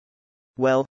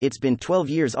 Well, it's been 12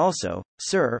 years also,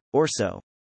 sir, or so.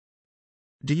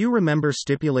 Do you remember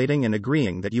stipulating and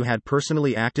agreeing that you had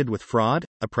personally acted with fraud,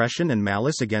 oppression and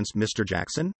malice against Mr.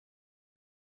 Jackson?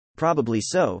 Probably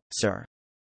so, sir.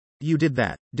 You did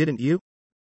that, didn't you?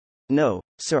 No,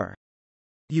 sir.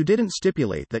 You didn't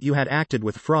stipulate that you had acted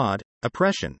with fraud,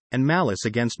 oppression, and malice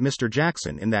against Mr.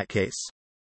 Jackson in that case.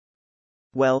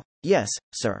 Well, yes,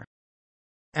 sir.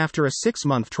 After a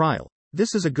 6-month trial,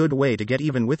 this is a good way to get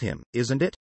even with him, isn't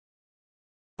it?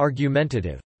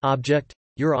 Argumentative. Object,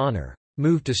 Your Honor.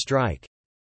 Move to strike.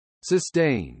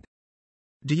 Sustained.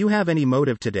 Do you have any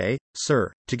motive today,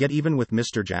 sir, to get even with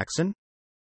Mr. Jackson?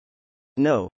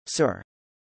 No, sir.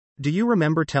 Do you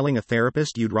remember telling a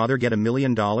therapist you'd rather get $1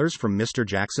 million from Mr.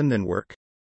 Jackson than work?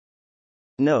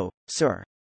 No, sir.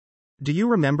 Do you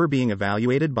remember being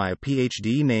evaluated by a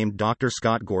PhD named Dr.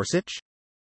 Scott Gorsuch?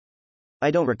 I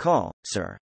don't recall,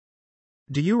 sir.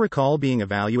 Do you recall being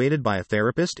evaluated by a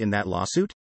therapist in that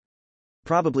lawsuit?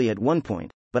 Probably at one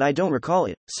point, but I don't recall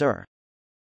it, sir.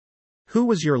 Who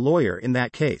was your lawyer in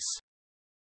that case?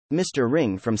 Mr.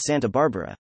 Ring from Santa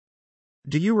Barbara.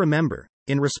 Do you remember,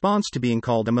 in response to being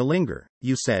called a malinger,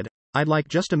 you said, "I'd like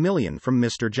just $1 million from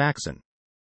Mr. Jackson"?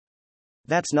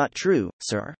 That's not true,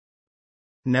 sir.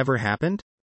 Never happened?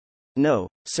 No,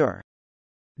 sir.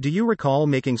 Do you recall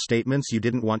making statements you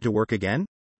didn't want to work again?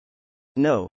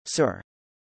 No, sir.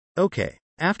 Okay.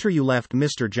 After you left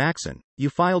Mr. Jackson, you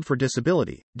filed for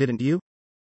disability, didn't you?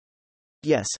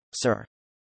 Yes, sir.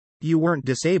 You weren't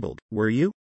disabled, were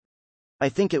you? I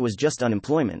think it was just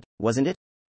unemployment, wasn't it?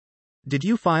 Did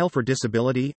you file for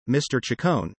disability, Mr.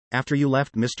 Chacon, after you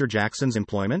left Mr. Jackson's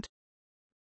employment?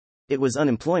 It was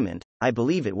unemployment, I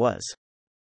believe it was.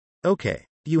 Okay.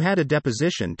 You had a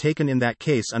deposition taken in that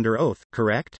case under oath,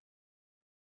 correct?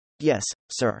 Yes,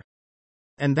 sir.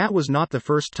 And that was not the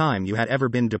first time you had ever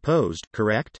been deposed,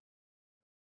 correct?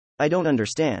 I don't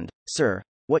understand, sir,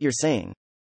 what you're saying.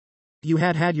 You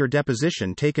had had your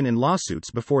deposition taken in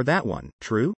lawsuits before that one,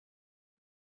 true?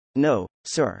 No,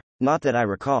 sir, not that I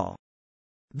recall.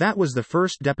 That was the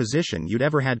first deposition you'd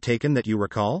ever had taken that you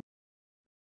recall?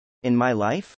 In my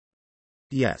life?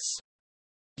 Yes.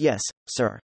 Yes,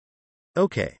 sir.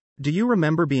 Okay. Do you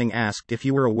remember being asked if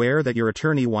you were aware that your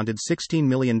attorney wanted $16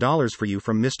 million for you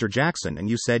from Mr. Jackson and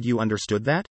you said you understood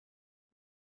that?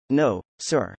 No,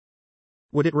 sir.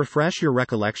 Would it refresh your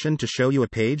recollection to show you a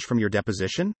page from your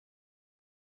deposition?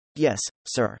 Yes,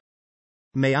 sir.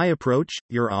 May I approach,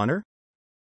 Your Honor?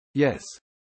 Yes.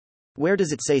 Where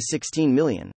does it say 16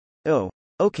 million? Oh,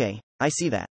 okay, I see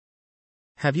that.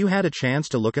 Have you had a chance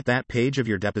to look at that page of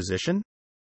your deposition?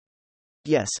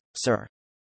 Yes, sir.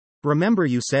 Remember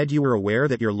you said you were aware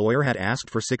that your lawyer had asked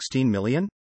for 16 million?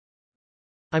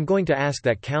 I'm going to ask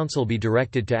that counsel be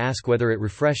directed to ask whether it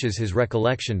refreshes his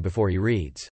recollection before he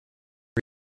reads.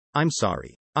 I'm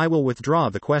sorry. I will withdraw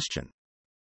the question.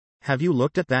 Have you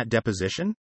looked at that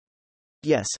deposition?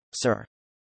 Yes, sir.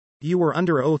 You were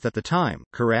under oath at the time,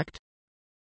 correct?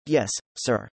 Yes,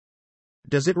 sir.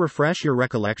 Does it refresh your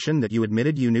recollection that you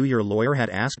admitted you knew your lawyer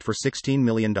had asked for $16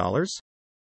 million?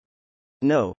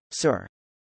 No, sir.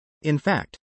 In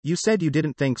fact, you said you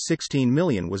didn't think 16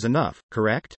 million was enough,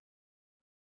 correct?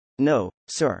 No,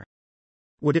 sir.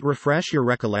 Would it refresh your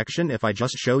recollection if I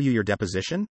just show you your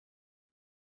deposition?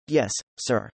 Yes,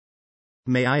 sir.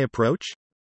 May I approach?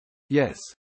 Yes.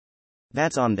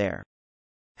 That's on there.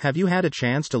 Have you had a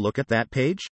chance to look at that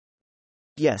page?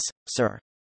 Yes, sir.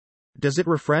 Does it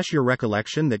refresh your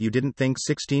recollection that you didn't think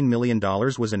 $16 million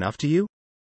was enough to you?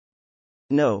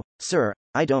 No, sir,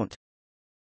 I don't.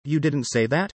 You didn't say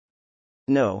that?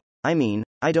 No, I mean,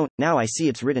 I don't. Now I see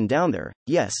it's written down there.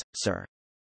 Yes, sir.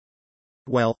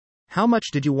 Well, how much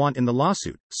did you want in the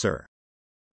lawsuit, sir?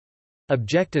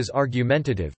 Object as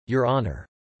argumentative, Your Honor.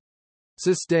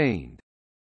 Sustained.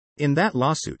 In that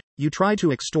lawsuit, you tried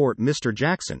to extort Mr.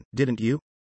 Jackson, didn't you?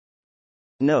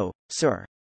 No, sir.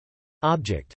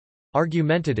 Object.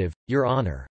 Argumentative, Your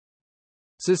Honor.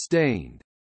 Sustained.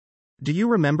 Do you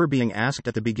remember being asked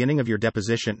at the beginning of your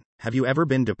deposition, have you ever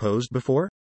been deposed before?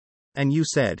 And you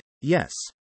said, yes.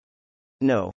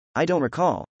 No, I don't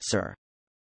recall, sir.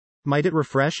 Might it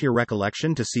refresh your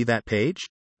recollection to see that page?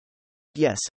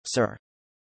 Yes, sir.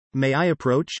 May I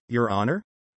approach, Your Honor?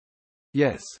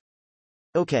 Yes.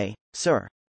 Okay, sir.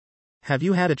 Have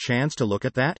you had a chance to look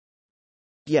at that?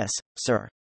 Yes, sir.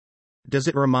 Does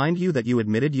it remind you that you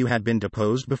admitted you had been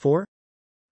deposed before?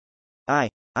 I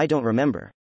don't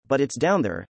remember. But it's down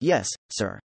there, yes,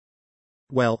 sir.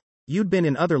 Well, you'd been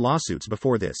in other lawsuits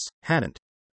before this, hadn't?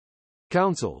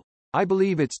 Counsel, I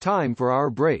believe it's time for our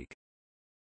break.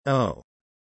 Oh.